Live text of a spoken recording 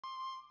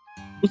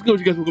What's good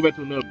with you guys? We'll go back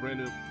to another brand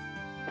new.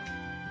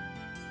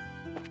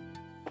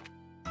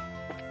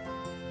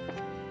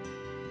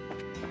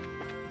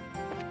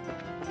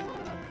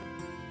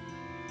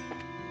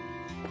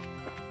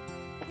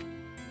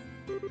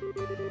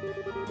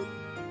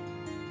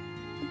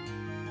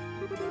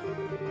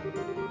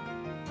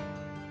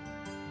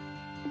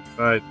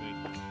 Alright, thank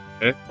you.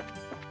 Okay.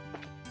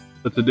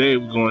 So today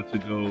we're going to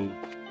go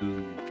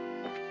to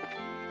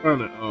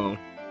kind of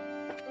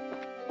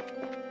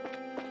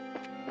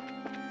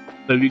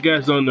so if you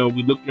guys don't know,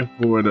 we're looking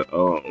for the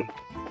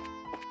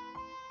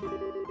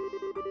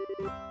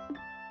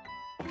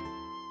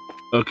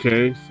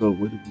okay, so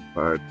where did we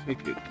buy our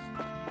tickets?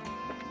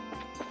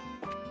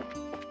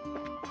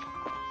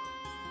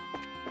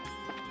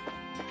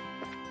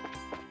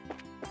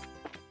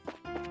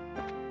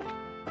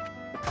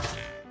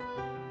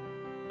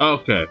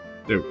 Okay,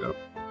 there we go.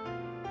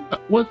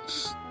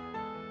 What's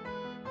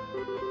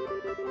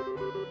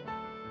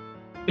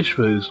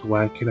Israel is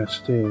why can I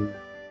stand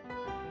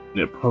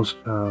their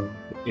postcard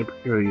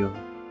imperial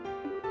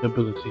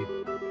ability?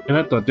 And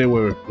I thought there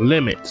were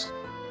limits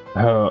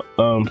how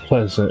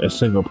unpleasant a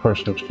single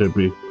person should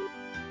be.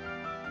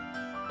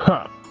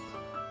 Ha!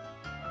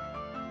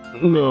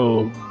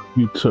 No,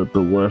 you took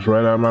the words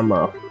right out of my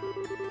mouth.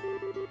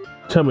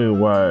 Tell me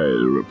why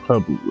the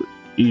Republic would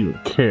even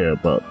care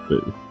about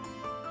the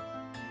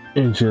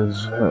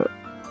engines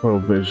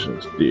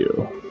provisions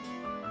deal.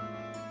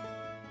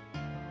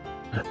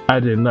 I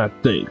did not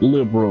think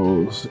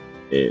liberals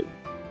in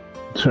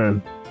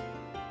turn,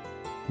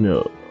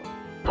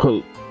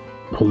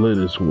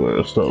 politics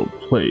were so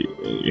played.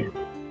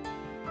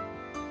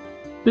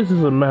 This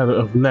is a matter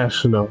of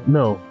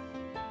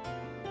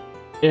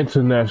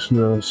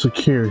international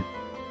security.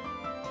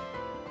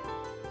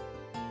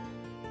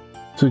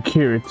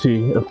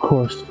 Security, of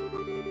course.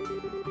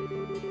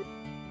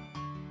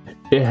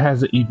 It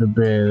hasn't even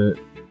been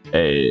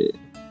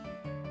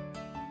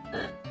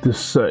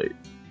decided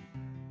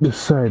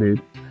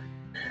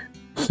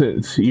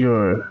since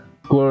your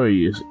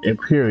glorious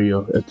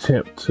imperial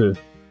attempt to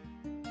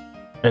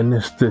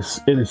enlist this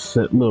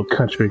innocent little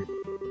country.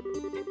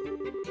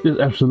 It's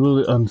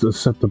absolutely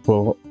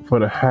unacceptable for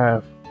the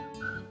half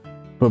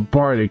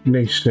barbaric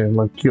nation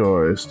like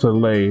yours to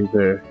lay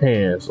their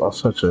hands on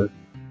such a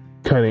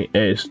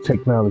cutting-edge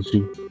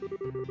technology.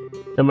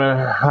 No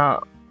matter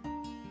how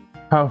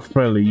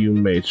friendly you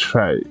may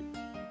try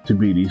to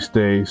be these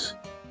days,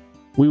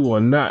 we will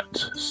not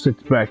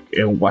sit back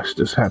and watch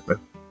this happen.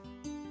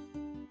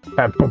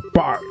 At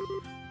barbaric.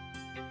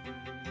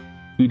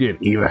 We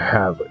didn't even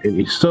have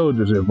any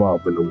soldiers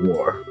involved in the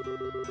war.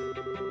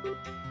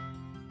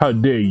 How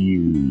dare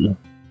you,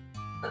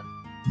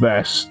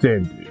 vast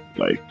standard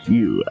like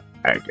you,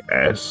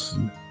 Agate,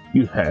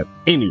 you have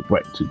any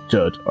right to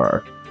judge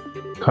our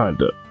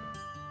conduct?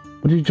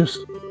 But you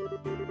just...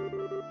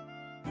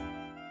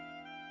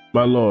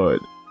 My lord,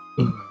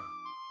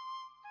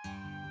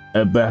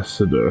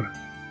 Ambassador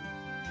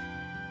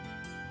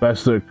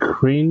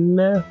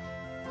Krina,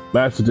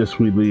 I suggest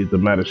we leave the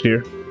matters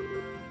here.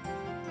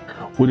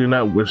 We do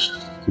not wish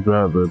to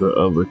bother the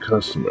other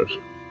customers.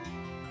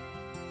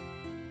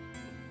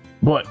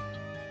 But,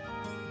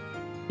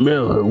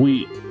 Miller,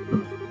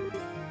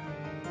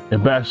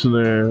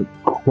 Ambassador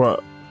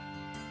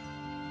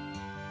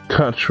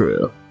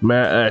Contrail, may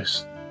I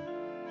ask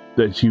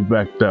that you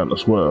back down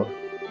as well?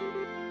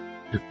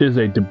 It is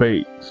a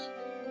debate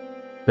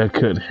that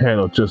could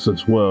handle just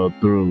as well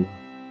through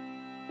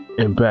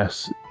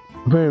Ambassador.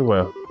 Very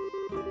well.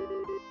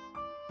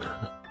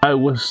 I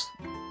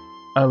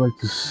like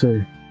to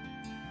say,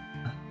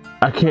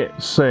 I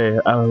can't say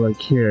I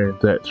like hearing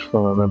that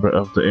from a member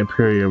of the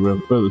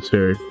Imperial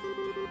military.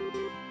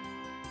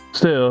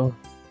 Still,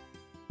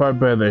 far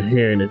better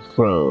hearing it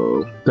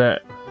from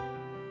that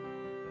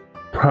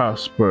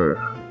prosper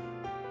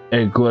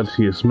and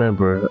gluttonous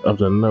member of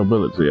the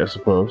nobility, I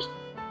suppose.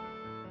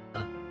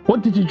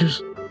 What did you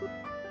just...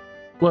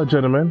 Well,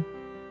 gentlemen,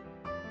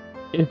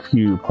 if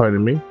you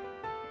pardon me,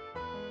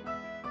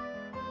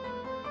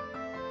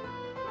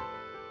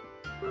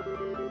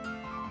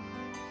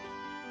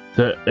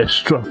 the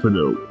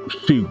Estrofino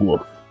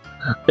she-wolf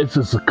is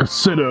just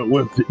considered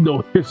with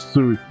no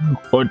history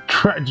or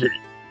tragic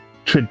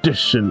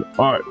tradition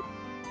art.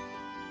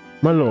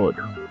 My lord.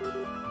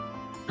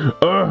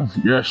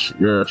 Yes,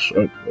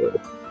 okay.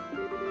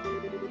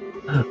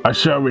 I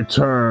shall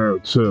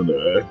return to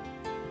the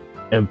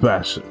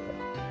ambassador.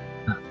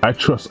 I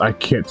trust I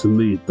can't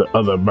leave the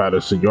other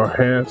matters in your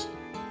hands.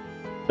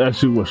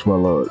 As you wish, my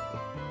lord.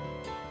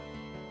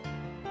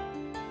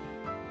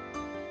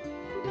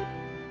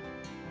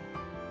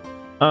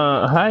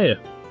 Hiya.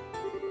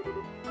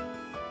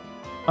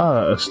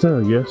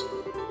 Estelle, yes.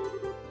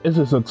 Is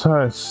this a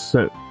time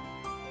since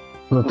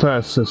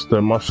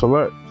the martial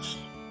arts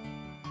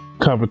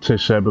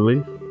competition, I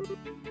believe?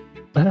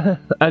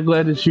 I'm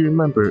glad that you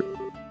remembered.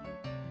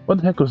 What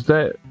the heck was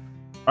that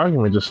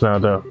argument just now,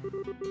 though?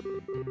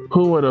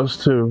 Who were those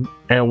two,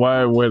 and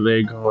why were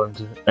they going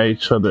at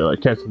each other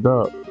like cats and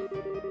dogs?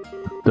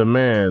 The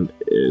man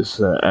is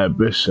an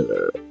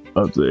ambitioner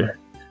of the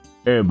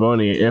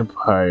Erebonian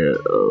Empire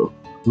of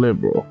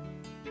Liberal.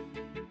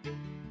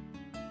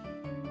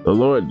 The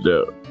Lord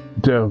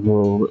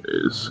Devil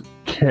is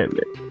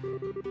Kennet.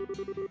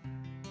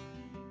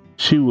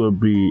 She will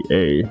be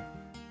a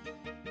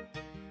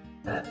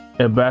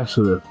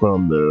ambassador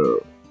from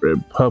the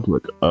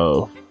Republic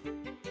of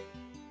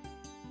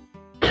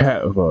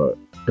Katvar.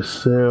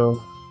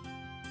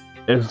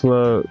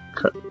 Isla,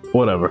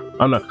 whatever.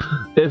 I'm not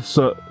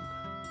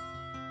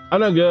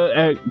good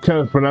at kind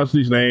of pronouncing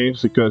these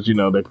names because you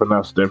know they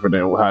pronounce different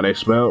than how they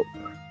spell.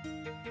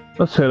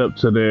 Let's head up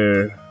to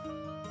their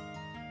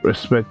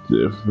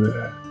respective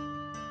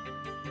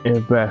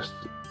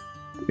ambassadors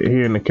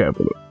here in the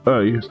capital. Oh,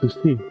 yes, this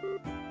tea.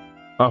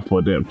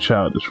 Awful damn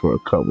childish for a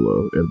couple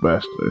of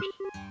ambassadors.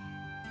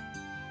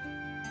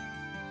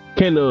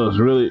 Can those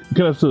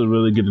still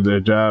really get to their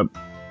job?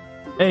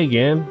 Hey,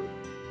 again.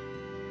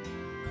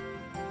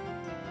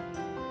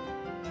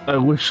 I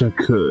wish I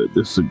could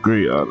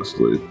disagree,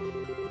 honestly.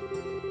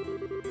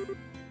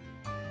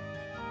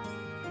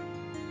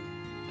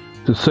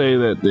 To say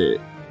that the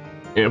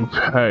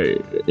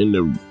Empire in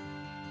the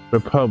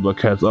Republic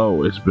has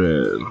always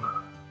been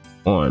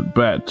on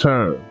bad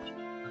terms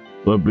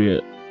would be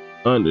an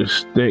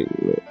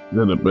understatement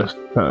at the best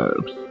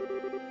times.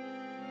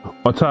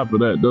 On top of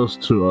that, those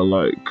two are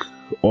like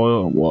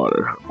oil and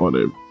water on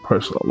a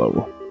personal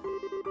level.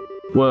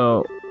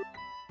 Well,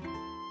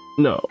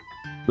 no.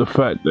 The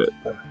fact that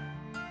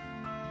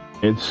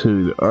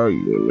into the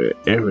argument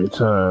every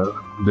time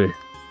they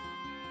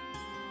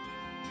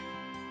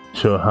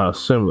show how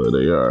similar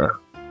they are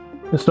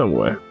in some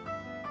way.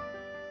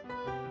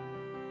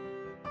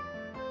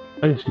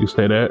 I guess you can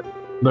say that.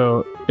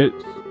 No,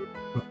 it's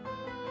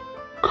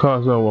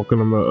caused I walk in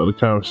the middle of the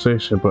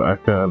conversation, but I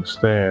can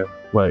understand,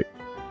 like,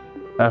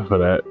 after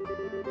that.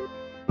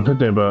 The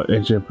thing about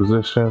engine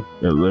position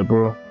and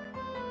liberal.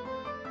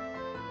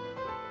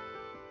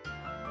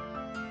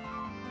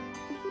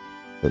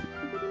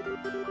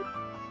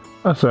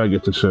 I say I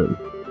get to shit.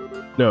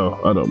 No,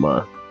 I don't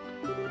mind.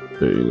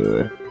 So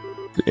anyway,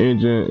 the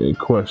engine in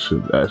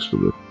question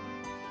actually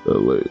the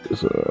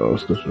latest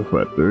special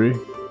factory.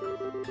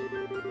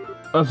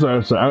 I'm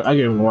sorry, I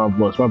gave him the wrong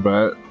voice, my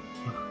bad.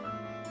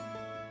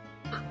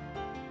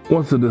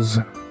 Once it is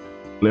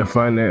they're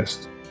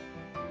finalized,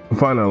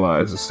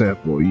 the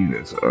sample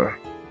units are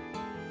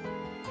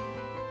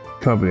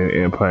Company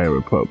and Empire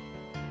Republic.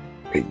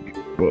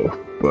 Both,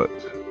 but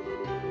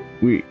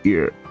we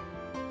here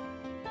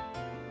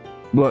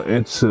blunt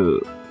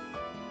into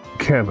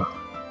Canada.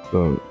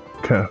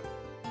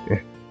 Yeah.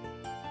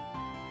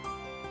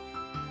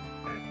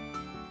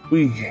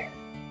 We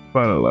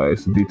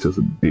finalize the details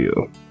of the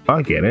deal.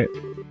 I get it.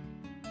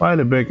 Why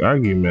the big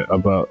argument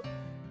about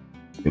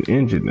an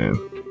engine then?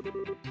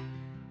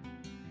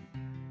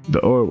 The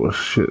orbital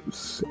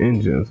ship's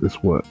engines is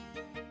what?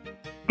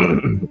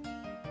 An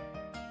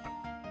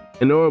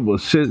orbital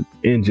ship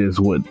engines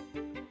what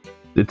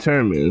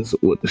determines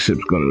what the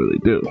ship's gonna really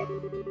do.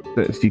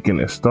 Since you can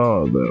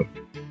install them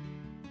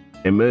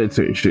in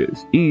military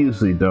ships, you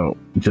usually don't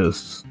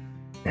just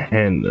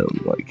hand them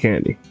like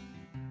candy.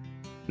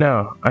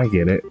 No, I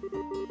get it.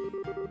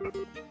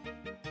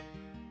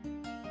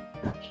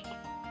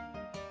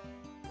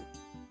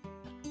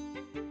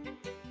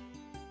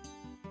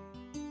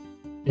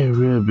 It would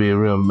really be a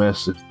real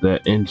mess if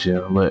that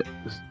engine let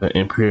the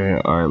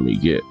Imperial Army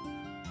get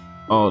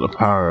all the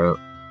power up.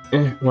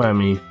 Well, I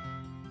mean,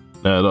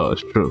 not at all,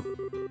 it's true.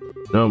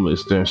 Normally,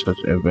 sharing such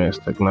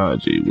advanced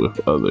technology with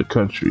other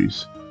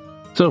countries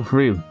so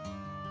freely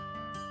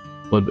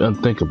would be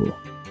unthinkable.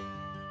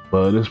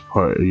 But it's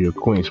part of your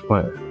queen's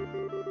plan.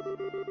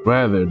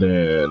 Rather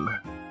than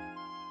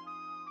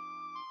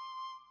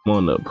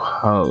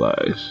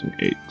monopolize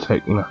a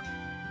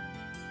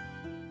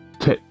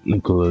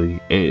technically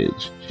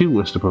edge, she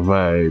wished to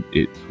provide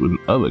it with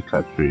other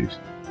countries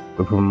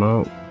to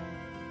promote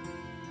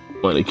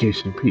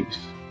communication peace.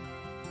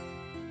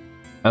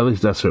 At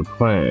least that's her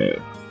plan.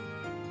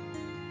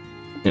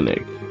 And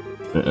I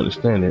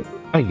understand it.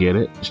 I get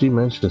it. She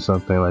mentioned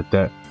something like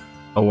that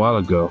a while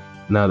ago,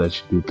 now that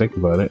you think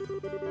about it.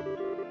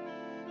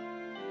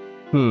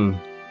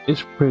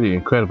 It's pretty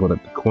incredible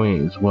that the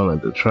Queen is willing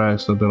to try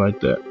something like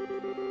that.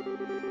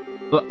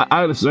 Well,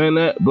 I understand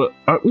that, but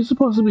aren't we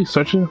supposed to be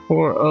searching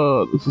for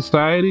the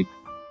society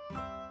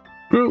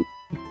group?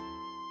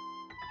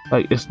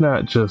 Like, it's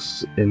not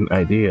just an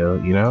idea,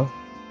 you know?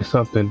 It's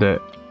something that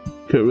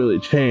could really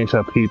change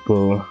how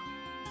people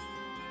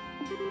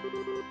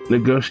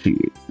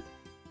negotiate.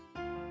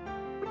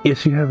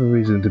 Yes, you have a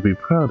reason to be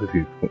proud of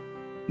you,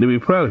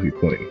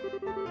 Queen.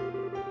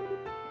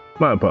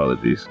 My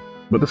apologies,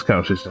 but this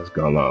conversation has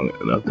gone long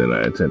enough than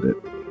I intended.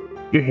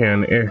 You're here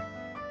on the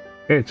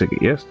air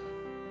ticket, yes?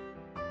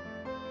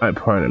 I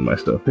pardon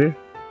myself here.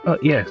 Oh,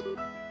 yes.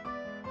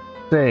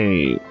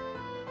 Say,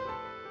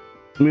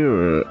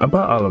 Mirror,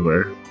 about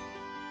Oliver.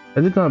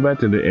 Has it gone back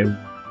to the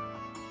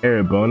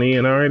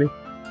Erebonian already?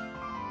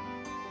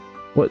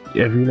 What,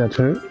 have you not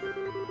heard?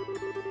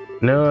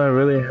 No, I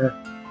really have.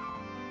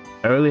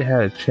 I really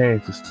had a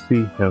chance to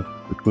see him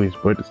the Queen's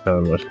birthday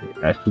celebration.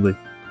 Actually,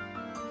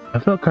 I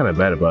felt kind of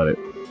bad about it.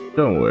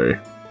 Don't worry.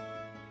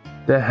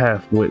 That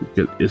half-wit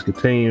is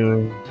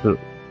continuing to.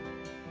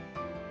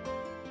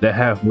 That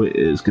half-wit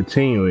is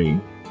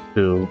continuing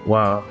to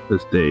while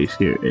his days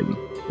here in.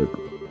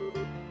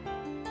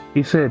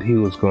 He said he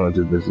was going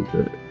to visit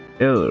the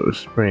Elder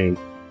Spring,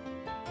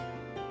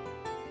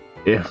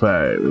 if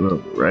I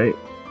remember right.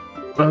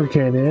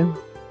 Okay then.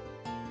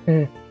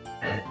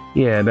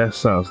 Yeah, that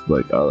sounds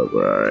like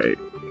Oliver, alright.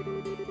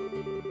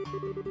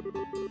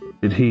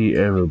 Did he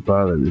ever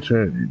bother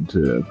returning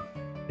to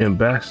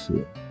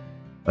ambassador?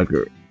 Like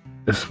a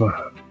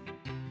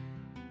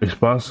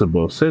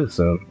responsible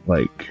citizen,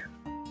 like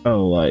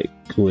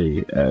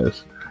unlikely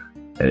as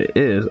it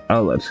is,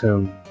 I'll let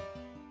him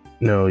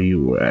know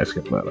you were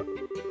asking about him.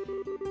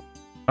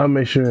 I'll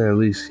make sure at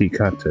least he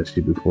contacts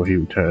you before he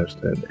returns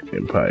to the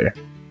Empire.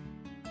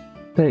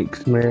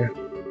 Thanks, Mayor.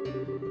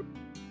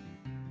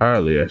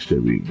 Hardly I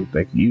should be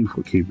thanking you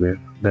for keeping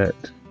that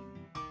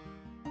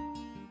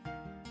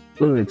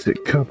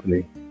lunatic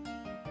company.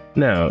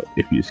 Now,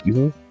 if you excuse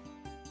me.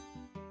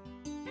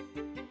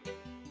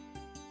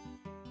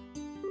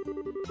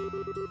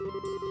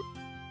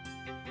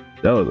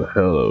 That was a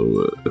hell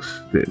of a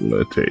state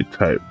military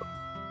type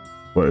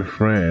for a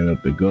friend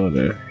of the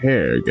golden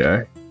hair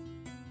guy.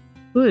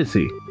 Who is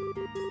he?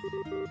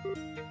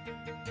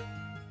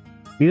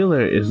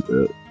 Mueller is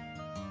the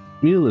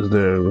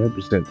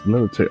representative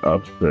military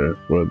officer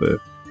for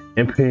the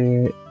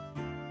Imperial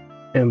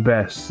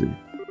Embassy,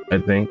 I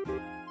think.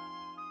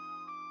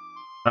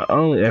 I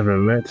only ever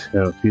met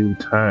him a few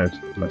times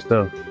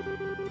myself.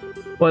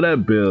 Well,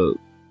 that built,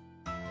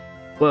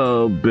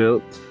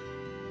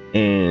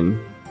 and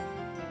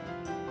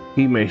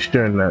he made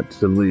sure not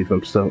to leave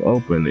himself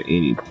open at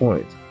any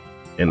point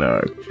in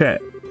our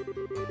chat.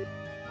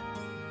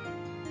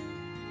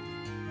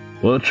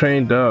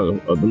 Well-trained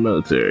dog of the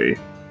military,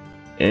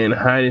 and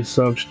hiding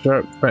some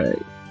sharp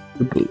facts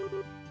to boot.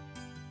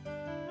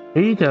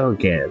 Here you go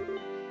again.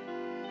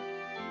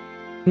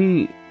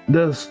 He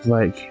does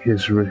like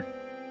his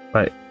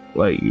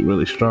like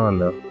really strong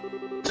though.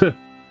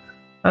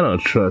 I don't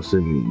trust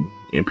any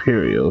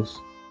Imperials,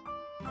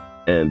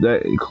 and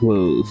that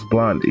includes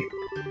Blondie.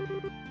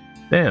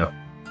 Damn.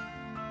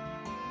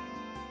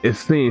 It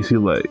seems he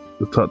like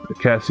to talk to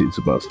Cassius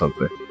about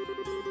something,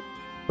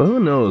 but who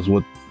knows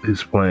what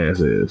his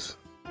plans is.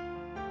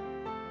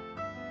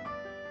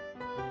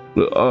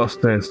 We'll all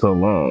stand so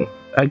long.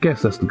 I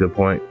guess that's the good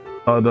point.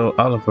 Although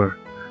Oliver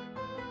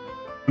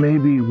may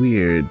be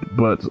weird,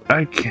 but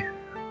I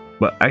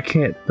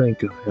can't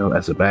think of him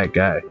as a bad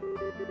guy.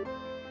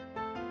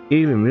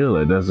 Even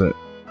Mueller doesn't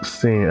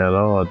seem at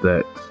all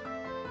that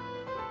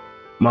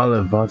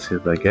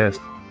malevolent, I guess.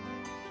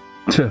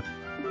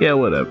 Yeah,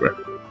 whatever.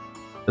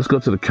 Let's go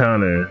to the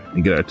counter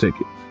and get our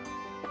tickets.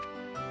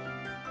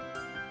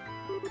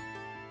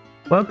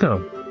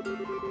 Welcome.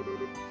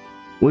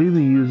 Will you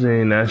be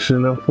using a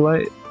national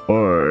flight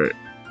or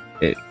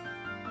an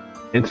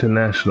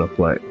international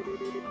flight?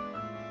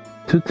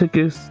 2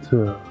 tickets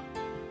to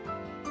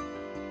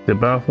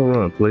bound for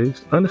run,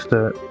 please.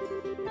 Understood.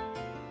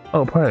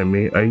 Oh, pardon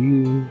me. Are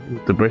you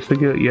the Bristol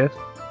Guild? Yes.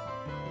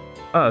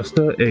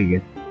 Still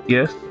Egan.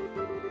 Yes.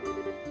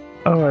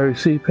 Oh, I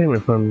received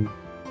payment from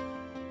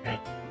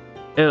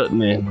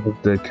Elton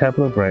with the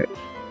Capital Branch.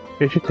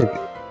 Here's your ticket.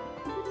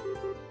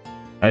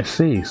 I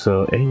see.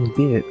 So Aiden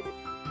did.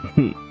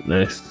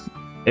 Nice.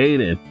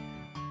 Aiden.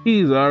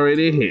 He's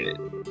already ahead.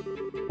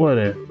 Well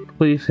then,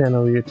 please hand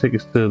over your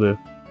tickets to the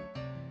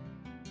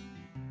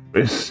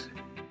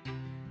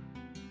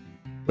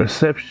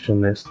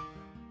receptionist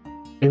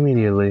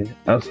immediately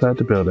outside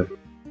the building.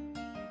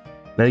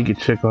 Now you can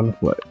check on the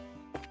flight.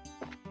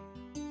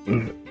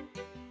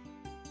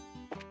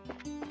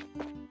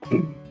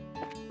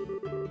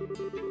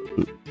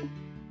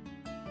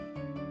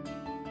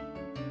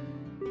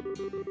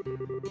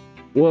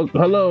 Well,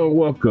 hello and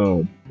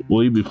welcome.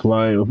 Will you be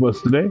flying with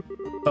us today?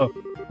 Oh,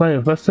 flying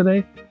with us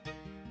today?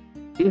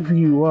 If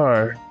you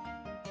are,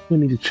 we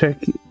need to check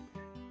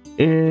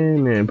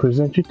in and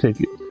present your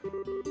ticket.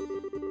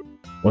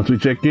 Once we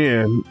check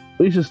in,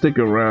 we should stick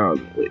around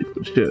and wait for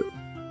the ship.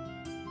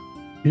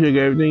 You should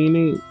get everything you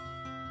need?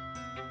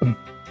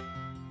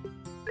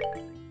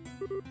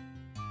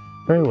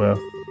 Very well.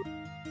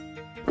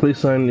 Please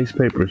sign these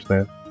papers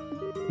then.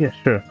 Yeah,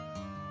 sure.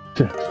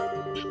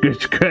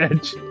 Scratch,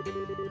 scratch.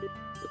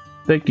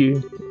 Thank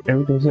you.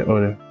 Everything's in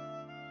order.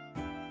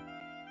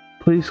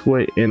 Please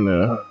wait in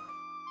the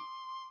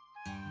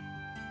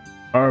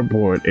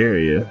R-board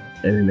area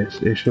and then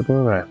this airship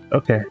will arrive.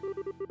 Okay.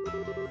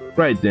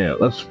 Right then,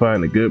 let's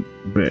find a good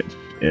bench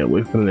and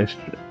wait for the next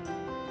trip.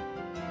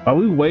 Are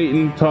we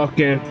waiting,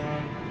 talking?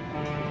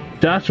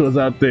 Joshua's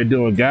out there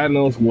doing God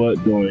knows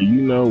what, doing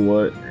you know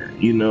what,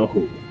 you know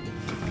who.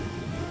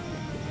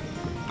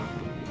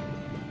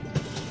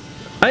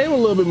 I am a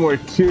little bit more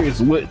curious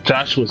what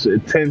Joshua's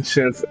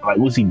intentions, like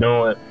what's he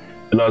doing,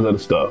 and all that other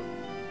stuff.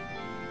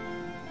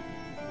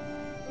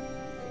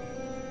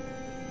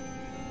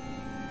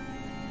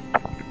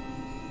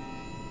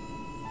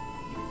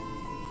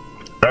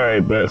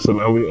 Alright, bet. So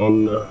now we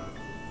on the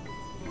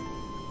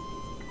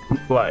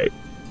flight.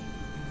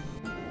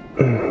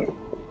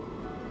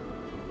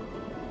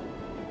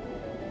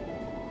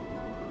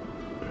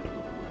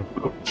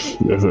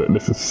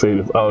 This is say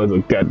there's always a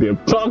goddamn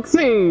talk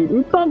scene.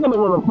 We talking to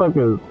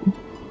motherfuckers.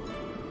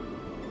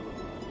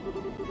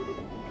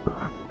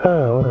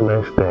 What a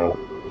nice thing.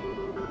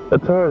 A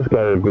tourist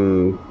gotta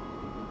be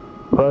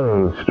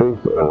running the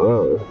streets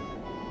alone.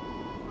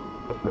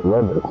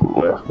 London's a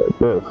mess like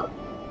this.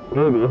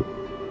 Maybe.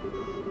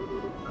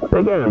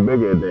 They're getting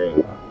bigger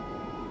than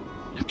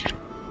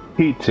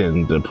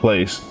heating the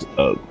place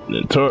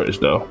than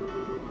tourists though.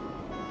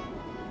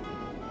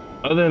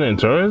 Other than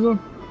tourism?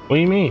 What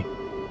do you mean?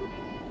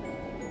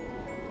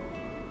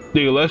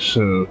 The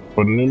election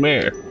for the new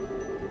mayor.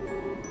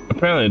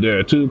 Apparently there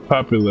are two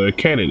popular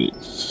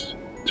candidates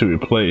to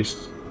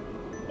replace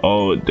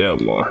old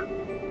Delmar.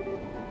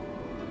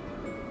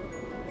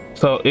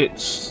 So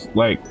it's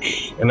like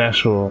an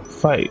actual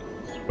fight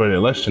for the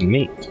election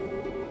neat.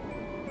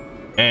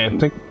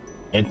 And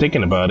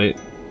thinking about it,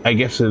 I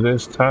guess it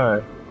is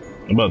time.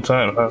 About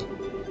time, huh?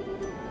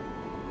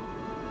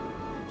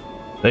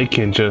 They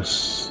can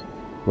just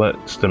let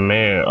the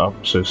mayor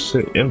officer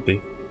sit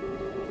empty.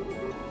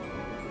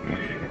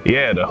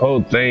 Yeah, the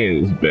whole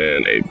thing has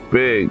been a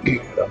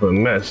big of a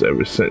mess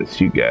ever since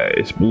you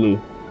guys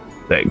blew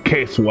that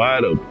case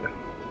wide open.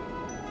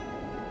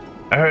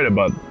 I heard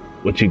about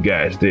what you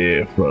guys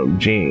did from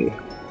Gene.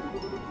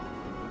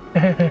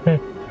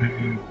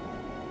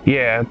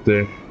 Yeah,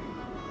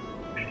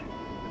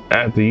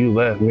 after you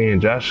left me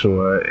and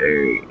Joshua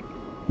and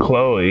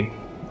Chloe.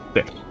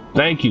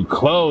 Thank you,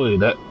 Chloe.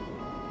 That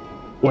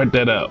worked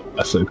that out.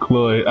 I said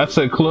Chloe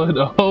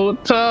the whole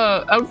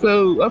time. I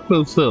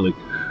feel silly.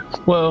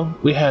 Well,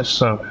 we had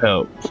some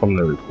help from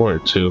the reporter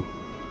too.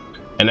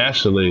 And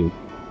actually,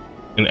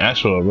 an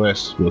actual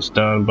arrest was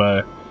done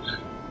by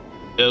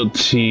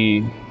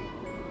LT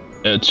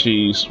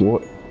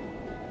Swart,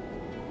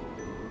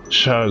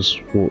 Charles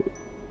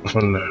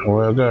from the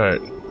Royal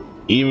Guard.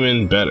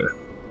 Even better,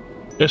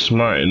 they're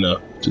smart enough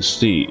to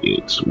see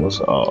it was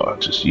all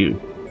just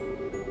you.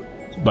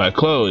 By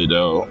Chloe,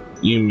 though,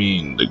 you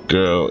mean the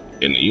girl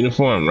in the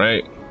uniform,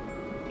 right?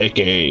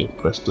 AKA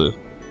Presta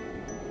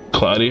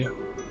Claudia.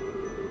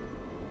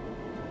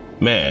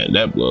 Man,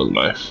 that blows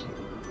my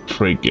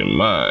freaking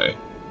mind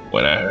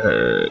when I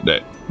heard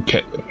that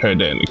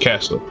in the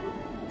castle.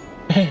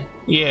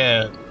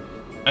 Yeah,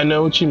 I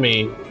know what you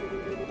mean.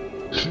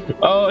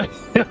 Oh,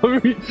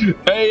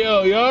 hey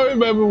yo, y'all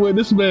remember when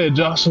this man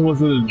Joshua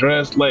was in the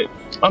dress? Like,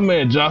 my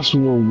man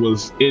Joshua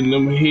was in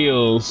them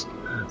heels,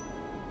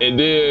 and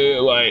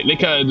then like they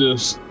kind of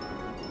just,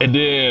 and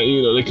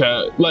then they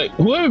kind of like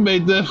whoever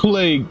made that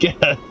play,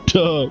 god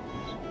dog.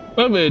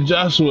 My man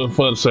Joshua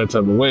felt a certain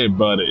type of way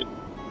about it.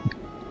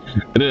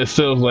 And then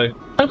Syl's like,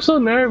 I'm so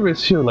nervous.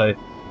 She was like,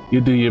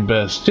 you do your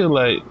best. She was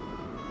like,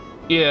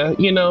 yeah,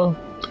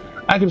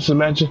 I can just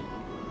imagine.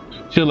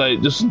 She was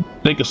like, just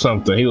think of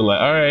something. He was like,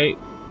 all right,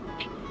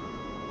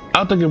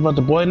 I'll think about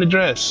the boy in the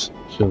dress.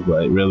 She was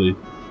like, really? You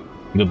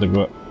gonna think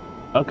about?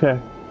 Okay,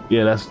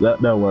 yeah,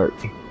 that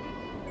worked.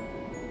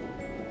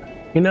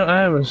 I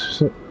haven't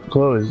seen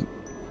Chloe's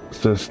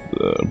since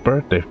the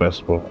birthday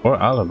festival, or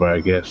Oliver,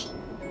 I guess.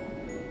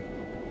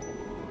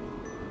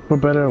 For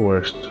better or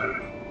worse.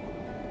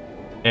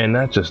 And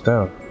not just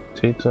them.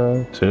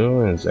 Tita,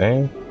 too, and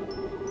Zane.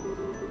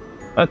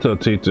 I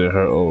told Tita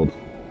her old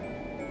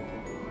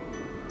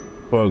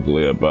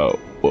fugly about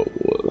what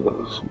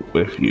was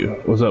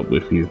up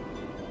with you.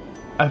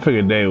 I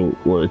figured they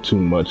were too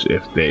much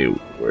if they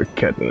were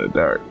kept in the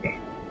dark.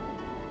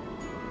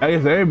 I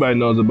guess everybody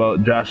knows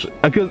about Josh.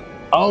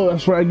 Oh,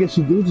 that's right. I guess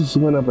you do just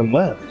went up and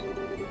left.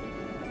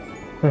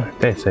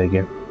 Thanks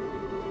again.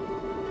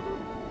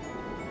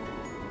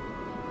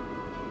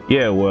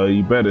 Yeah, well,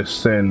 you better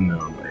send them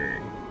a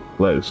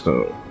letter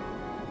stone.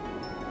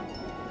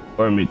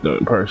 Or meet them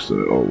in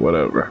person or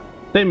whatever.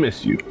 They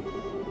miss you.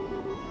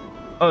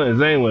 Oh, and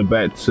Zane went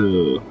back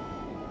to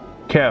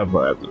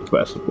Calvar after the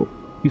festival.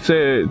 He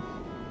said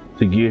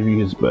to give you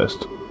his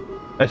best.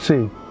 I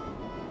see.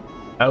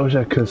 I wish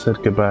I could have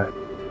said goodbye.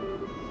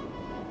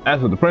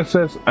 As for the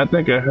princess, I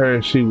think I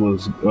heard she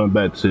was going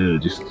back to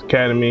Jesus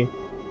Academy.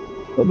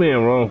 We'll be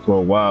in Rome for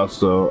a while,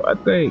 so I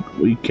think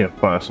we can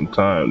find some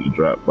time to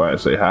drop by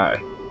and say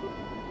hi.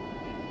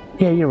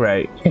 Yeah, you're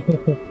right.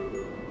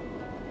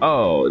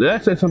 Oh, did I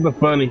say something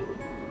funny?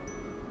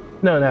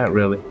 No, not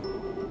really.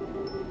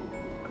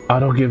 Oh,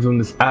 don't give them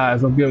this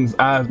eyes. Don't give them this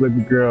eyes,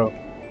 baby girl.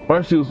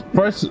 So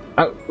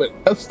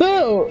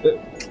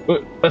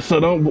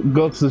don't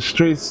go to the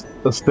streets,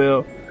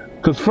 Estelle.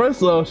 Because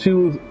first of all, she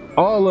was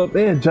all up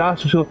in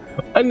Joshua.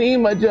 I need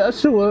my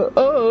Joshua.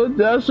 Oh,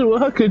 Joshua,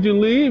 how could you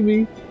leave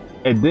me?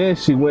 And then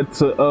she went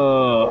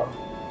to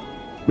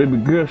baby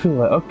girl. She was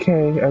like,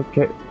 okay,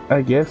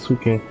 I guess we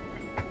can.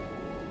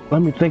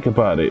 Let me think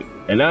about it.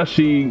 And now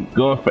she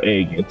going for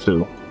Agate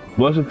too.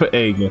 Blushing for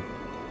Agate.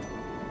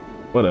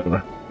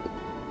 Whatever.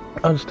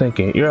 I was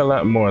thinking, you're a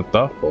lot more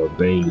thoughtful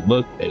than you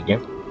look, Agate.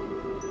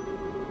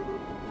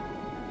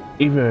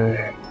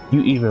 Even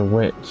You even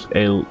went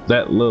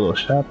that little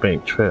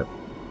shopping trip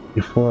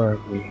before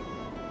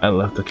I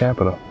left the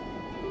capital.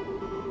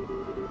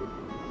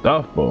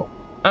 Thoughtful.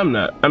 I'm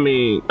not. I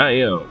mean, I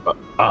am.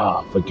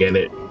 Forget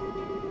it.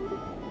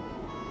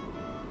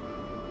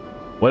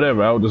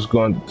 Whatever. I was just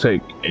going to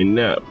take a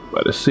nap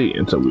by the sea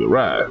until we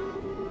arrive.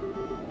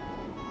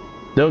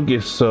 Don't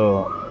get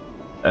so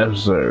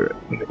absurd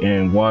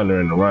and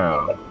wandering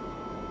around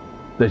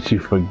that you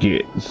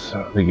forget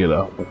to get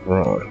off and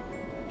run.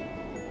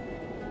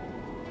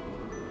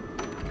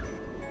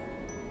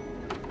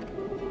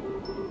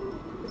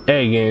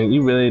 Hey, again,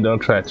 you really don't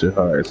try too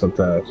hard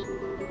sometimes.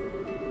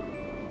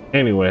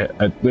 Anyway,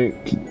 I think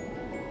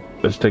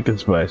let's take a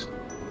spice.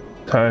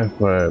 Time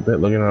for a bit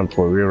looking around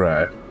before we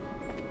arrive.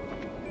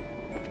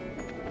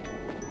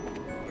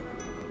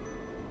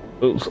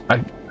 Oops,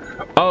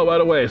 oh, by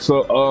the way,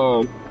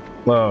 so,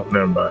 well,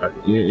 never mind.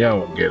 Y'all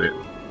won't get it.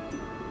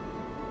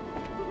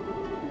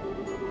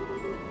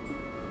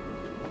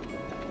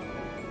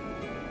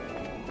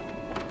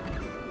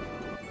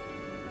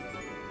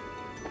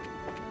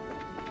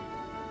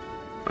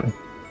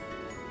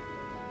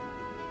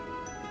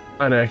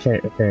 Oh, no, I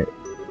can't.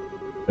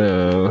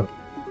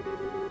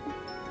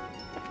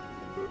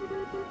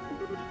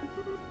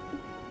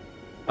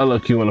 Oh,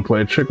 look, you want to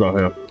play a trick on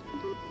him.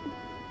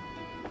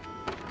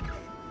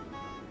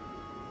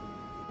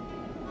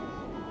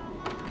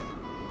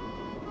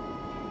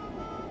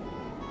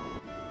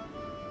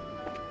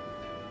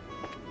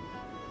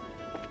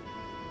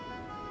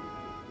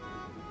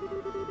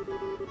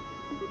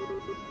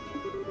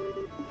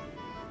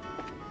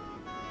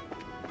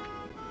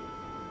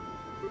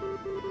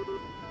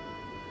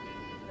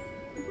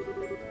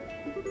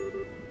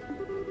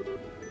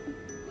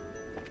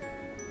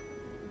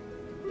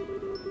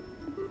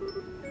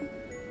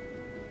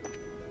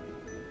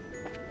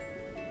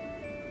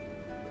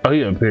 Oh,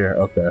 he up here.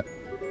 Okay.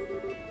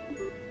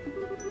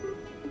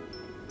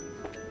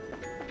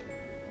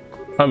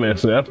 I mean,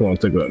 so that's gonna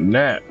take a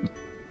nap.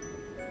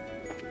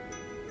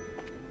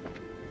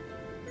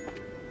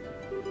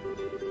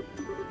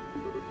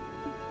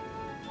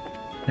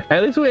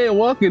 At least we ain't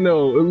walking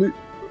though. At least...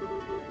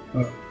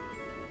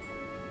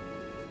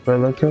 But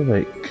look at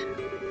Lake.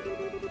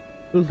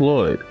 Who's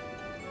Lloyd?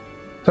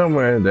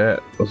 Somewhere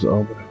that was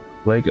over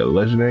Lake, a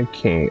legendary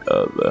king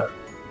of the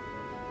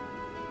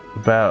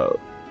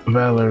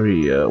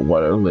Valeria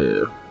water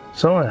live.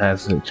 Someone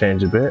hasn't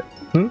changed a bit.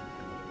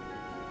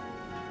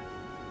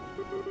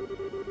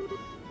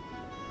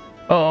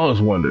 Oh, I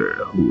was wondering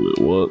who it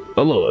was.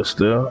 Hello,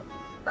 still.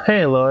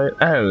 Hey, Lloyd.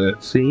 I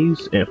haven't seen you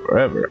in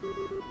forever.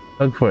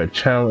 Looking for a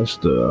challenge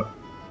to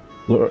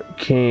Lord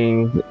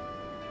King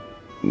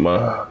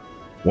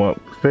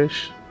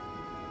Fish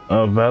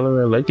of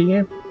Valeria Lake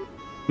again?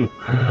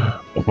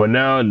 For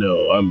now,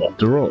 no. I'm off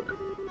the road.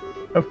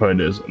 I've heard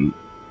there's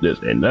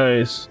a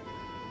nice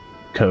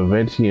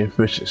convenient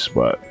fishing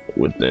spot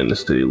within the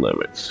city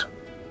limits.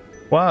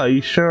 Wow,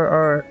 you sure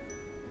are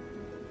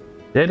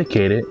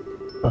dedicated.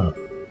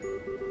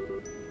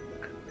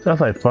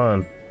 Sounds like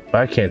fun, but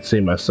I can't see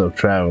myself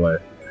traveling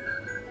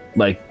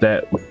like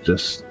that with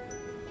just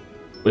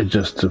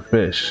to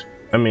fish.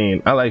 I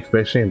mean, I like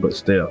fishing, but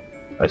still,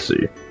 I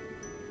see.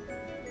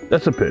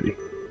 That's a pity.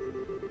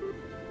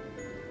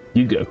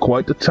 You got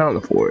quite the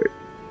talent for it,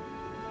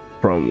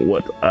 from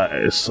what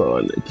I saw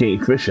in the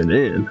King Fishing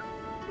Inn.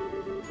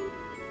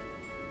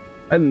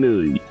 I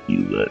knew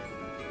you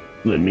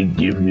let me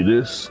give you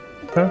this,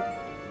 huh?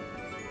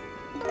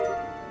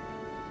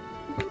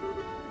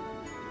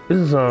 This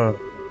is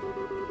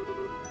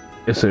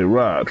it's a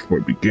rod for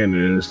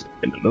beginners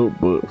and a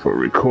notebook for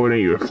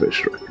recording your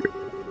fish record.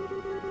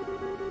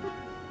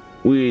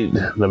 We,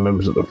 the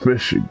members of the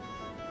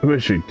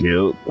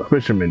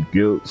fishermen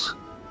guilds,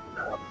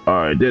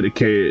 are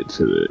dedicated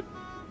to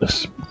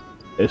the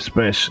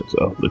expansions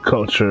of the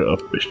culture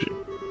of fishing.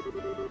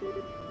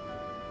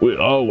 We're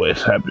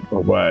always happy to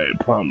provide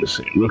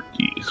promising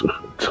rookies with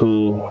the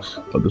tools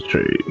of the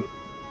trade.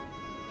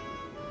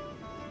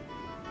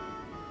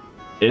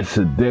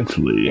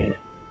 Incidentally,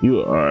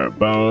 you are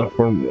bound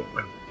for ruin.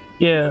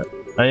 Yeah,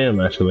 I am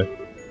actually.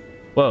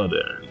 Well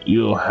then,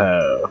 you'll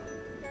have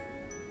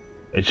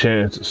a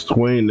chance to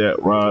swing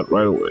that rod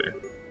right away.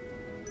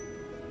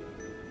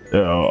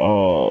 There are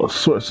all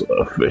sorts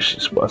of fishing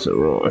spots in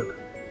Ruin.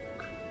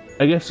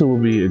 I guess it will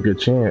be a good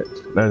chance,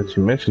 now that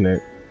you mention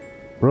it.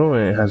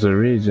 Ruin has a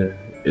region,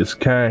 it's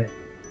kind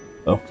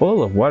of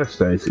full of water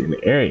sites in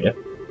the area.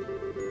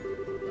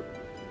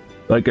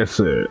 Like I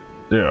said,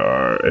 there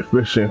are a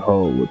fishing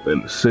hole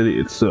within the city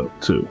itself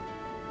too.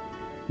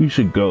 You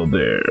should go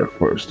there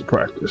first to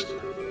practice.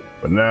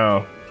 But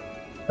now,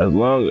 as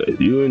long as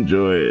you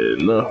enjoy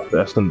it enough,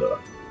 that's enough.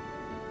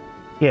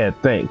 Yeah,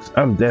 thanks.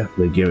 I'm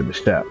definitely giving it a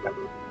shot.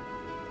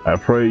 I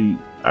pray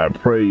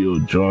you'll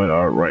join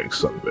our ranks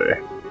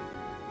someday.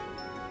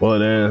 Well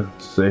then,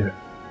 see.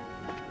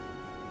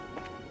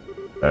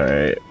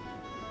 Alright.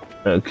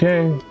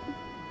 Okay.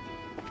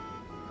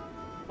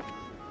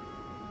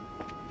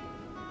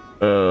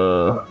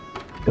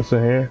 What's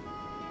in here?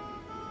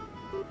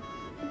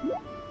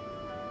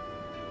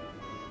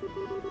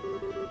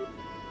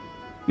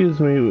 Excuse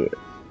me,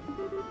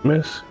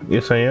 miss?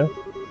 Yes, I am.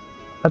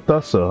 I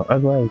thought so.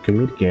 I'm glad we can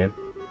meet again.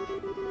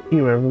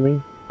 You remember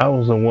me? I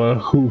was the one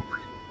who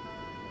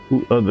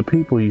of the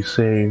people you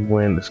saved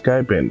when the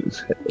Sky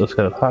Bandits was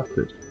held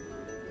hostage.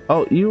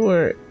 Oh, you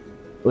were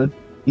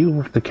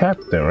the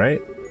captain,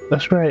 right?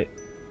 That's right.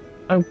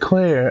 I'm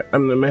Claire.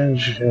 I'm the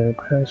manager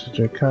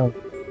passenger com.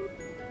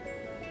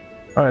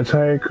 Our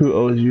entire crew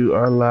owes you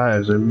our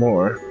lives and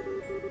more.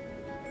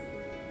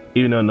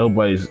 Even though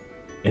nobody's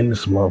in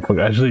this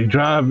motherfucker actually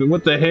driving.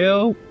 What the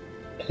hell?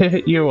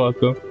 You're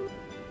welcome.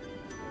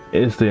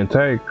 Is the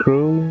entire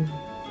crew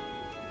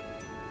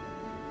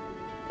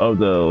of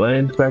the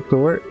land back to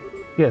work?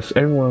 Yes,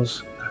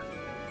 everyone's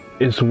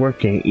is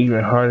working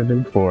even harder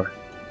than before.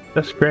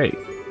 That's great.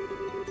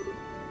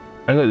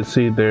 I'm glad to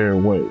see they're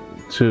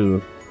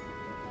too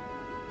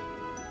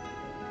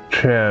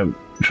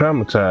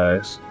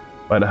traumatized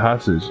by the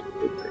hostage.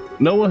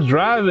 No one's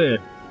driving.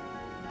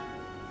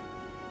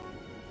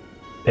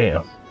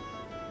 Damn.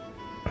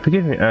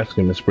 Forgive me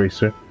asking, Miss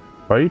Bracer.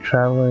 Are you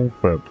traveling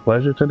for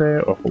pleasure today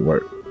or for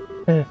work?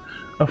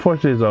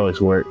 Unfortunately, it's always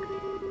work.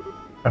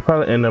 I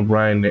probably end up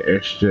riding the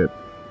airship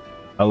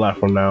a lot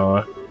from now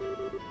on.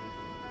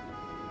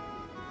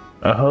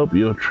 I hope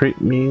you'll treat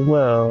me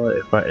well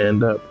if I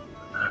end up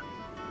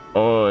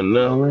on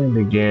the land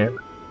again.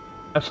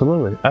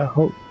 Absolutely. I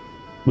hope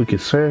we can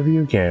serve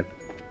you again.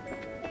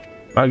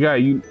 I got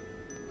you.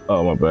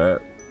 Oh, my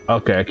bad.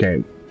 Okay, I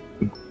can't.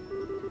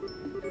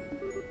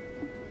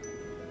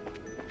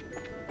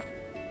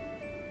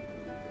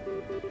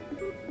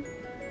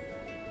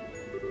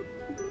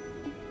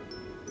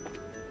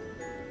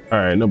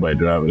 Alright, nobody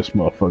driving this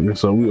motherfucker,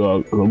 so we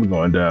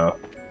going down.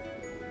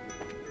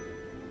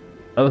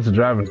 Unless the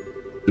driving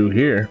through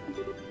here.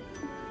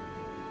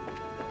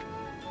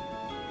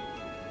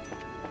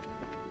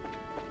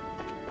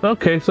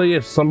 Okay, so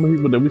yes, some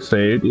people that we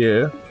saved,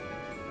 yeah.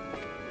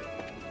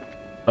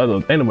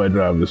 Ain't nobody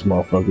driving this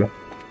motherfucker.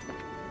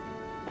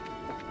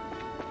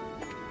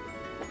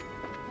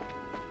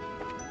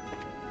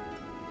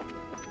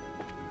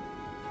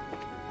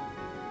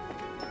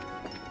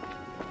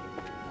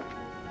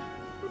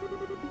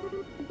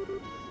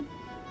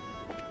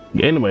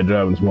 Yeah, ain't nobody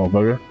driving this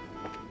motherfucker.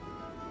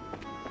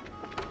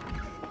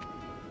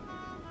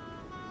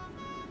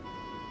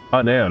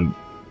 Oh damn,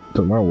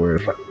 took my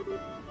words.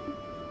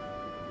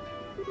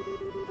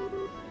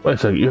 Wait a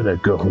second, you're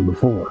that girl from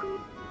before.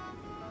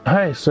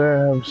 Hi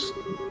sir, I've seen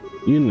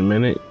you in a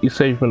minute. You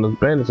saved from those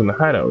bandits in the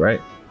hideout,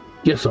 right?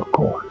 Yes, of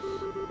course.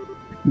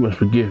 You must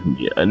forgive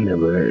me, I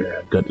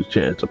never got the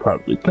chance to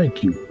properly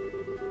thank you.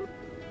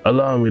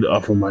 Allow me to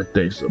offer my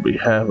thanks on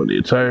behalf of the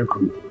entire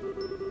crew.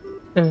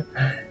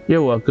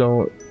 You're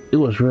welcome. It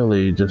was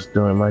really just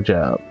doing my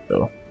job,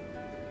 though.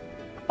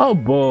 Oh,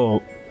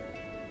 bull.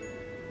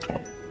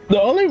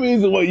 The only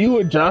reason why you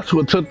and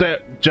Joshua took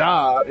that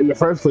job in the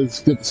first place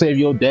is to save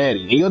your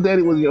daddy. And your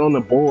daddy was on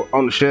the board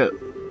on the ship.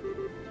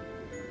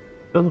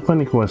 It was a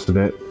funny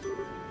coincidence.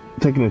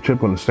 Taking a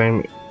trip on the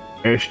same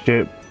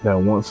airship that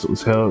once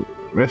was held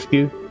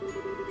rescue.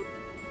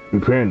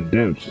 Repairing the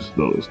damages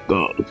those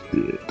dogs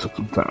did took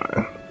some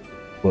time.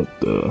 But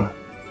the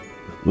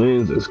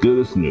wind's as good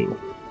as new.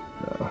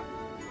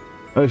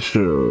 I'm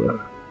sure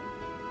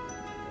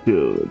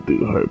she'll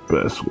do her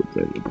best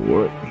within the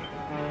board.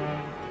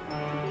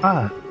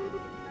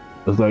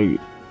 It's like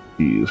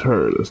he's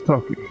heard us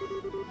talking.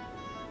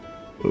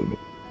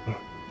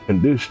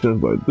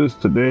 Conditions like this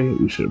today,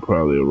 we should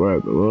probably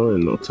arrive alone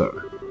in no time.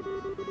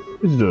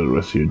 Just enjoy the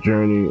rest of your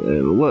journey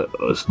and let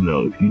us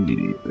know if you need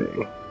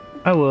anything.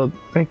 I will,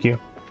 thank you.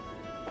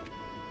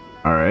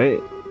 Alright.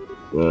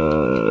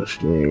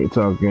 She ain't even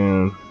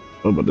talking.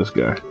 What about this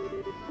guy?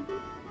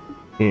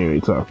 He ain't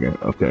even talking,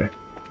 okay.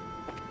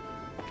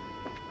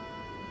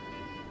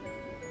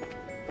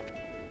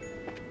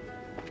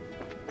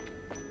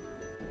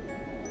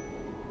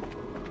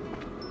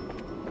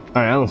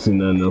 Alright, I don't see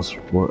nothing else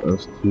for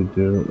us to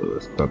do.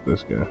 Let's stop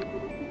this guy.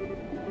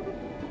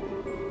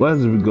 What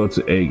happens if we go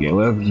to Agate?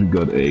 What happens if we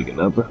go to Agate?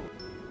 Nothing?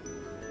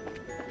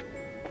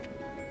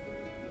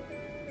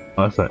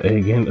 Oh, it's not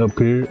Agate up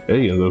here.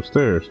 Agate's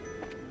upstairs.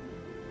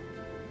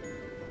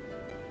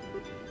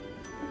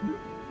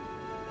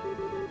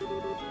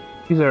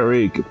 He's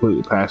already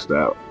completely passed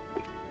out.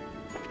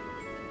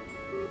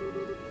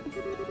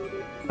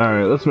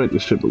 Alright, let's make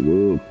this ship a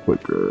little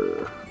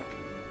quicker.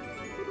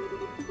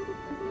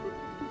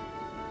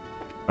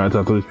 I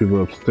talked to these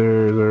people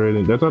upstairs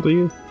already. Did I talk to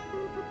you?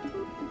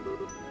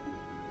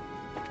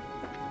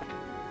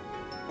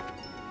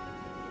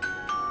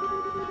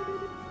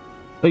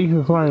 Thank you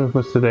for flying with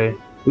us today.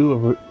 We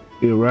will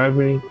be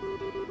arriving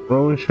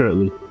rolling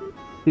shortly.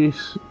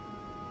 Please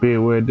be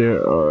aware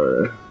there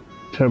are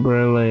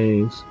temporary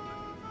lanes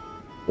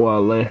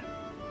while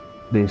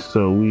landing,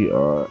 so we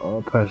are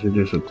all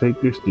passengers, so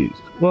take your seats.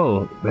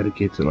 Whoa, better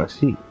get to my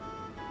seat.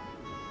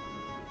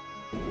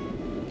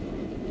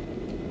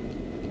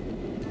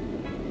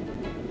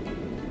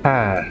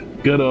 Ah,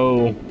 good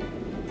old.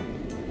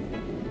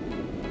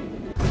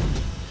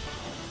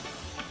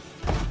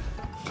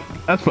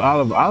 That's for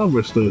Oliver.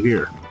 Oliver's still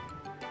here.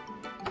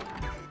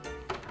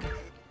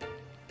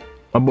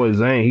 My boy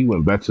Zane, he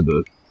went back to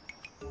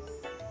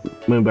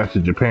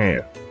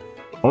Japan.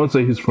 I want to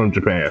say he's from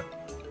Japan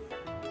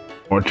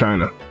or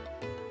China.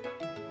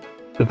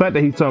 The fact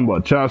that he's talking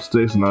about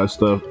chopsticks and all that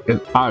stuff,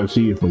 it's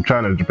obviously either from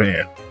China or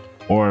Japan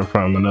or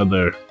from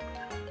another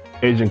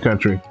Asian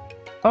country.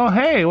 Oh,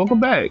 hey, welcome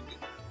back.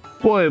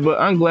 Boy, but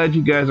I'm glad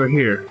you guys are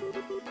here.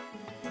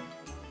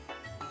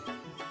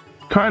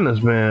 China's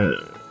been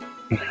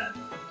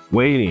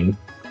waiting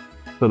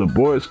till the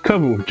board's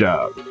covered with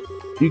jobs.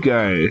 You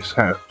guys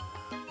have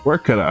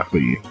work cut out for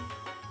you.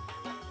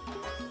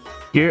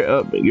 Gear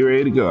up and get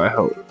ready to go, I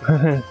hope.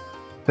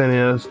 Sending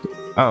us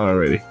out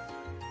already.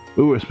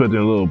 We were expecting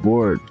a little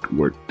board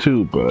work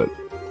too, but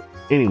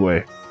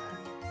anyway,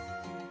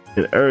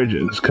 an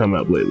urgent has come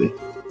up lately.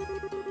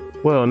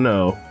 Well,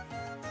 no,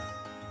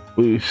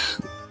 we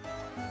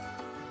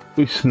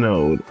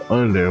snowed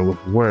under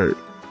with work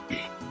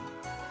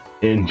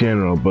in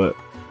general, but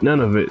none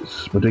of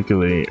it's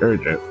particularly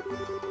urgent.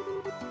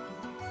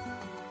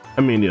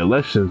 I mean, the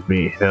election's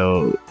being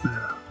held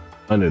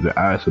under the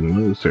eyes of the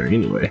military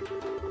anyway.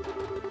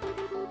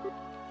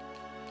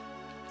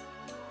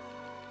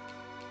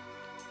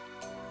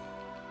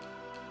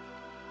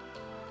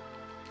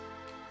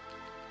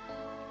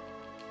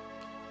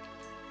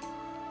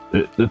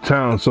 The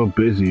town's so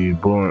busy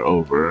blowing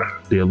over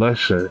the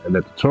election and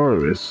that the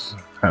tourists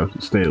have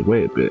to stay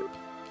away a bit.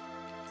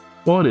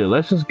 Well, the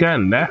election's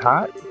gotten that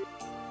hot?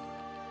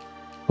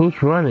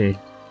 Who's running?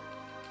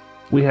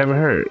 We haven't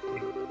heard.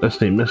 Let's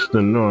say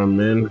Mr.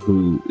 Norman,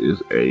 who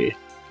is a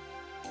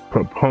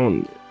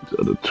proponent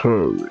of the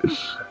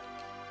tourist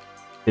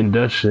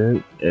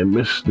induction, and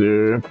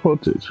Mr.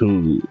 Potet,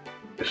 who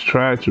is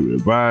trying to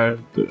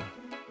revive the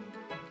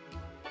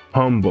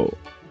humble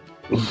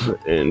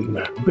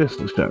in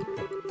business shopping.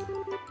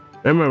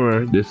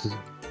 Remember, this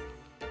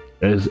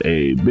is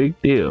a big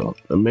deal.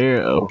 The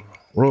mayor of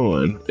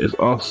Rowan is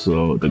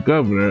also the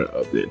governor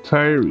of the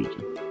entire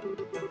region.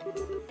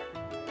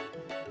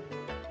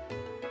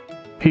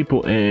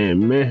 People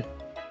and men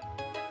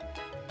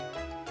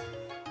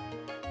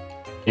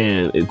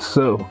and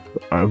itself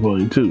are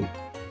voting too.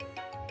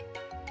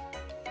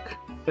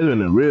 It's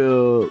been a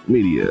real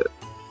media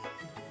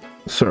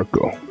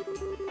circle.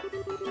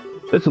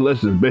 This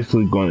election is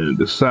basically going to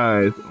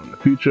decide on the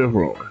future of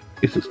Rowan.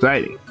 It's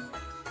exciting.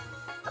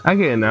 I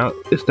get it now.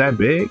 It's that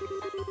big?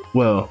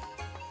 Well,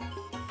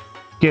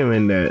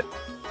 given that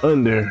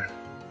underage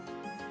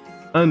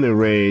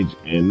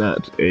and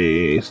not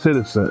a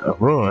citizen of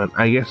Rowan,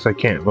 I guess I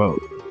can't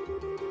vote.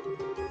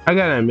 I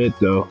gotta admit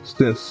though,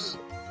 since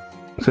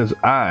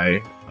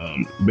I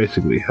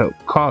basically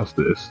helped cause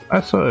this,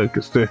 I sort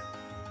of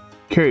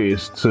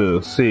curious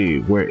to see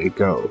where it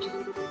goes.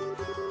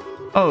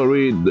 I'll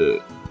read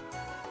the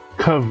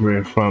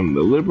covering from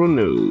the liberal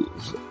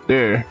news.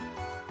 They're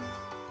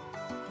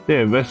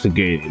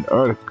investigating the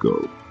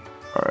article.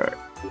 Alright,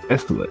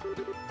 excellent.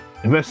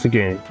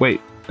 Investigating.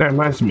 Wait, that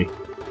reminds me.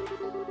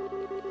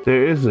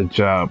 There is a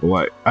job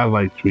I'd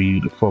like for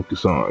you to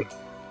focus on,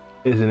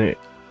 isn't it?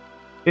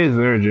 It is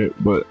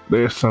urgent, but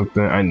there's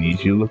something I need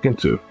you to look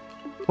into.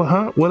 Well,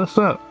 huh? What's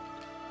up?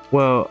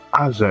 Well,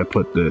 how should I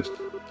put this?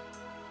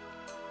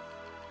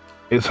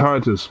 It's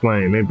hard to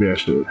explain. Maybe I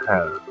should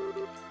have.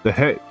 The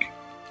heck?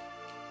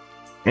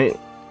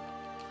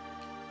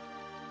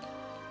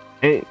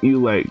 Ain't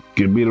you like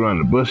get beat around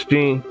the bush,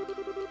 Gene?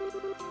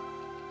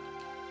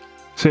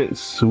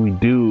 Since when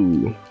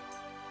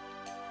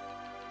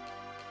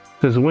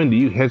do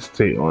you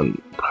hesitate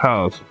on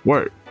piles of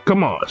work?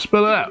 Come on,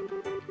 spill it out.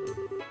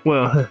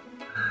 Well,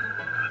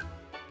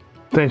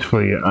 thanks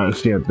for your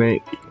honesty, I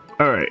think.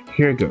 Alright,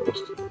 here it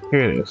goes.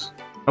 Here it is.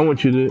 I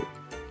want you to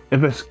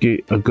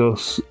investigate a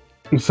ghost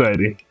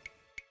sighting.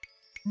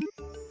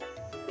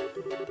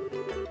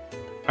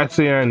 I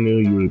say I knew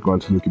you were going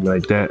to look at me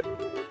like that.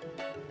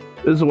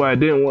 This is why I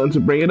didn't want to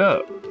bring it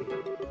up.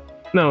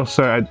 No,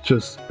 sir, I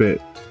just a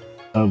bit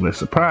of a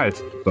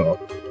surprise, so.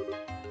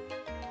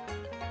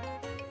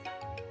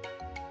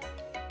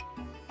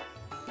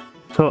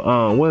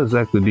 So, what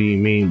exactly do you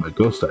mean by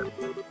ghost sighting?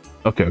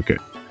 Okay.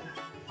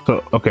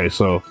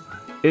 So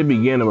it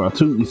began about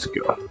 2 weeks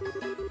ago.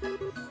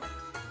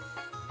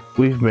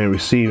 We've been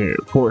receiving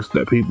reports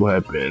that people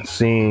have been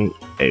seeing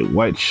a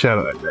white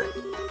shadow at night.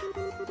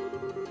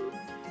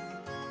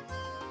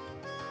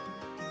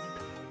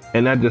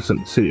 And not just in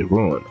the city of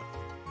Rowan.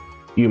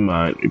 You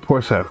mind,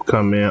 reports have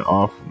come in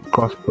off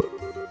across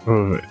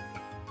the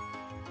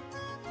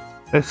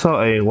They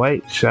saw a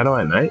white shadow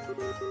at night?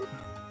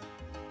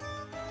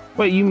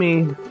 What you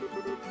mean?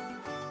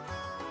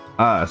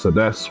 Ah, so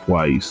that's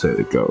why you said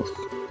a ghost.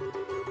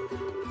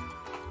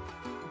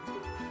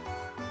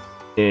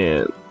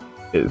 And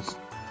it's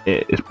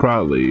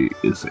probably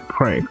a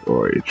prank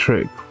or a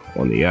trick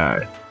on the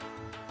eye.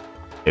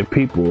 If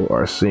people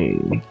are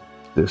seeing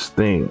this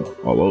thing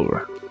all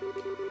over.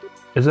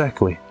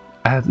 Exactly.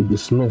 I have to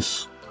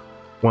dismiss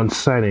one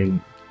sighting,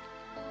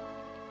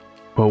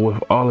 but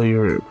with all of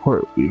your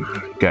report we've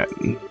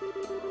gotten,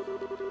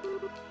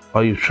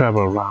 while you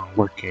travel around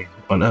working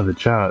on other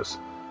jobs,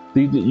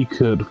 do you think you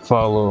could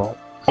follow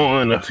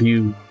on a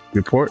few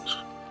reports?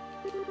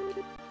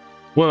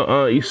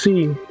 Well, you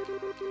see,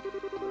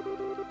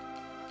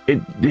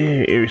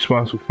 they're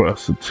irresponsible for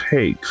us to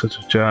take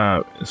such a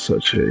job and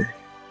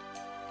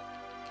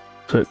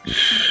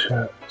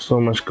so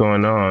much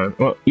going on.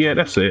 Well, yeah,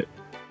 that's it.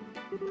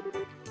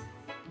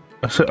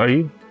 I said, are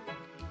you?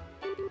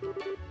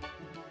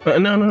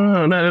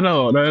 No, not at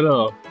all, not at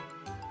all.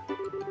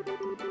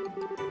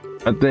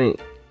 I think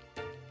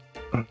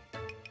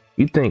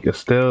you think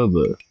Estelle,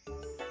 the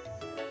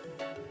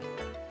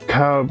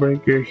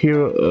cowbreaker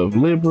hero of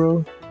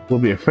Liberal, will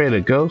be afraid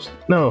of ghosts?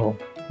 No.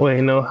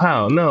 Wait, no,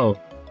 how? No.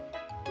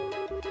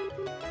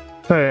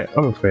 Sorry,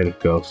 I'm afraid of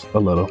ghosts, a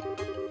little.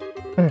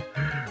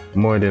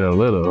 More than a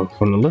little,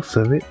 from the looks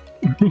of it.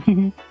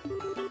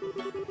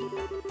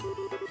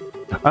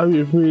 I'll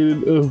be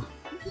afraid of...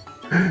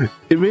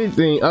 If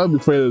anything, I'll be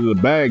afraid of the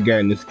bad guy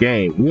in this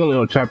game. We only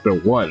on chapter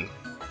 1.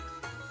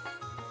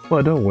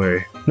 Well, don't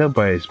worry.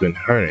 Nobody's been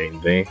hurt or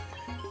anything.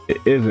 It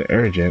isn't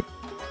urgent.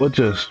 We'll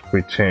just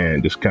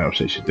pretend this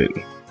conversation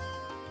didn't.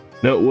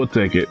 No, we'll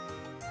take it.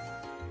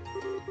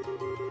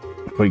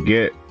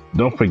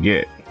 Don't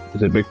forget,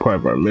 it's a big part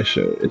of our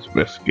mission is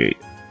investigate,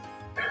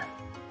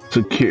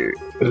 secure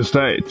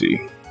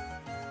society.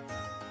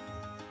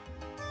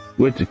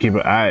 We're to keep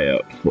an eye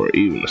out for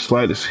even the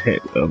slightest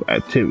hint of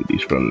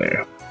activities from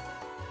there.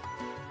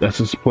 That's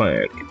his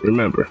plan,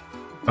 remember.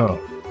 Oh.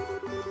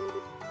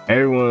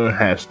 Everyone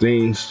has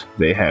things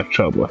they have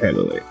trouble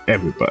handling.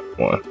 Everybody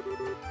one.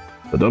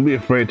 But don't be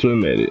afraid to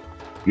admit it.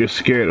 You're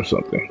scared of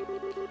something.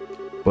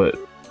 But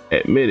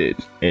admit it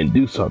and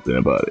do something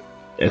about it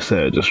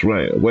instead of just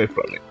running away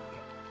from it.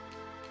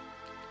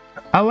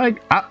 I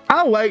like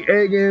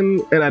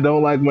Agan and I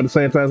don't like him at the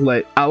same time.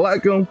 Like I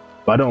like him,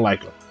 but I don't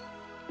like him.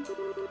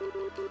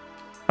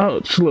 Oh,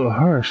 it's a little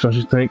harsh, don't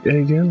you think,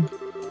 Agan?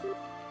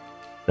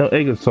 No,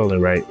 Agan's totally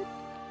right.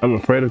 I'm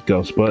afraid of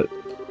ghosts, but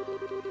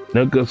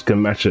no ghost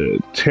can match the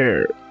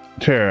terror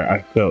I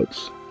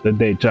felt the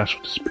day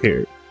Joshua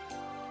disappeared.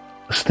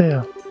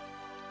 Still.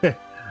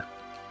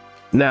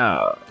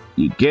 Now,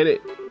 you get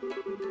it?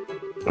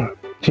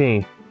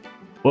 Team,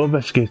 we'll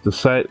investigate the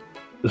sighting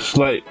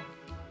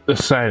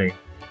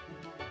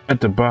at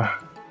the bar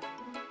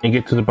and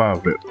get to the bottom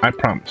of it. I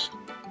promise.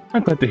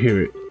 I'm glad to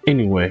hear it.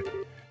 Anyway,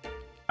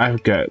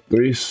 I've got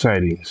 3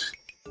 sightings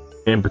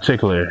in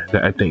particular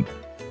that I think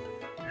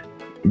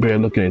bear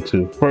looking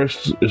into.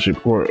 First is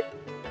report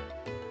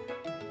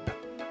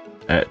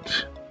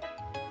at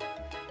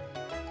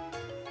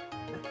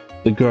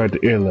the guard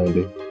at the air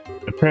landing.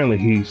 Apparently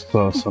he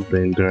saw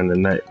something during the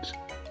night.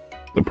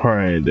 The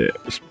party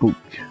that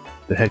spooked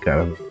the heck out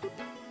of him.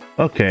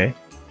 Okay,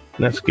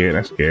 not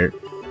scared.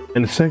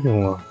 And the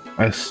second one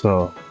I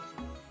saw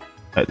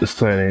at the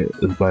sighting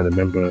is by the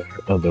member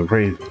of the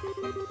Raven.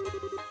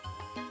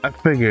 I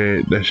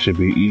figured that should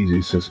be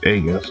easy since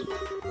Agan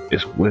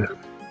is with him.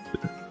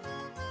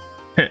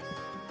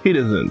 He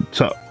doesn't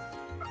talk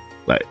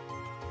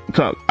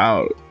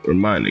out,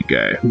 remind the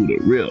guy who the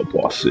real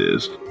boss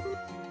is.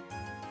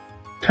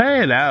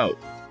 Try it out,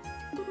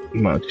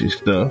 Monkey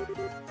stuff.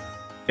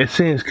 It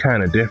seems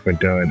kind of different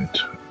during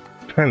the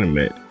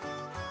tournament.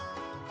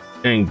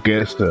 And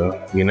guess so,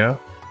 you know?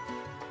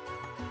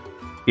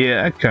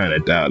 Yeah, I kind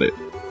of doubt it.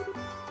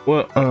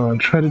 Well,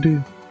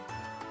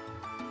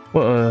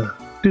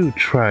 do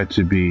try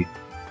to be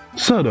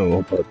subtle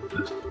about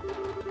this.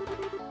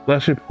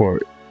 Last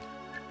report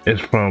is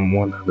from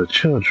one of the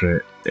children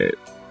at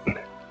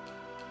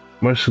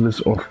Merciless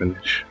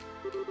Orphanage.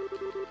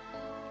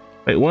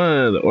 Like one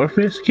of the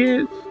orphanage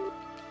kids?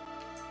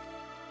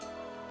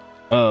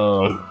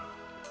 I'm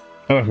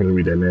not gonna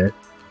read that, man.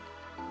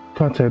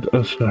 Contact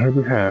us on her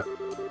behalf.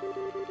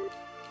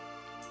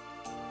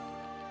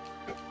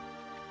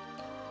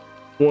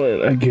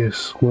 One, I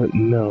guess, wouldn't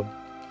know.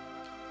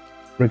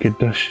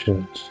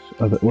 Reconstructions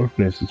of the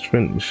orphanage is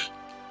finished.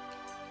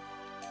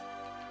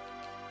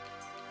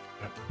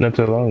 Not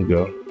that long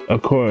ago,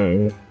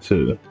 according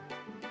to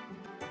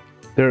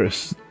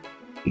there's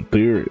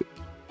theory.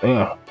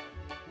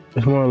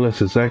 It's more or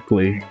less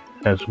exactly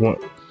as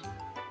once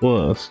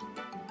was.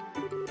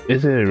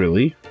 Is it a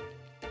relief?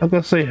 I'm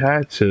gonna say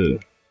hi to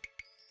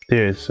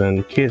Theris and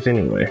the kids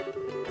anyway.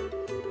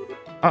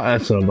 I'll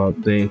ask them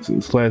about things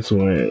since last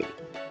when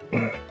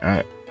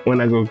I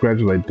go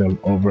graduate them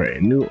over a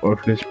new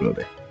orphanage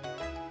building.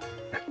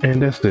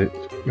 And that's it.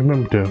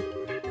 Remember though,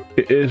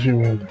 it is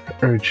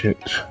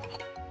urgent.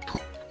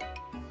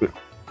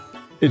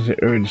 It's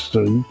urgent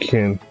so you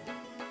can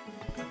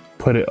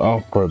put it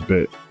off for a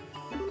bit.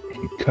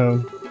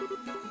 Come.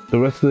 The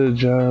rest of the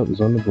job is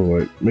on the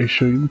board. Make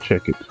sure you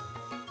check it.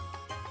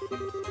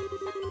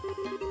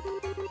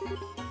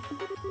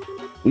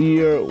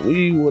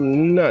 We will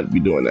not be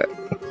doing that.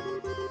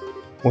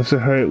 Once I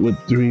heard what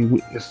 3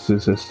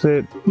 witnesses have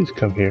said, please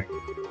come here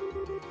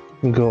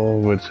and go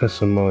over the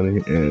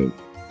testimony and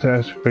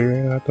task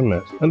figuring out the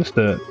mess.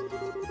 Understood.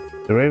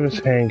 The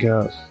Ravens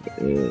hangouts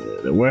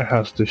in the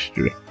warehouse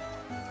district.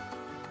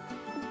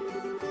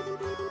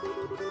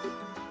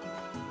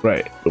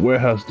 Right, the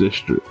warehouse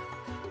district.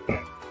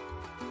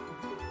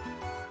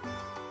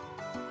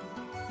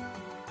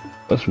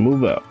 Let's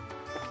move out.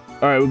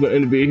 All right, we're gonna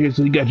end the video here.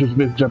 So you guys just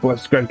been jumping like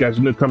subscribe, guys.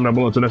 New coming down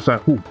below. Until next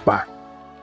time. Bye.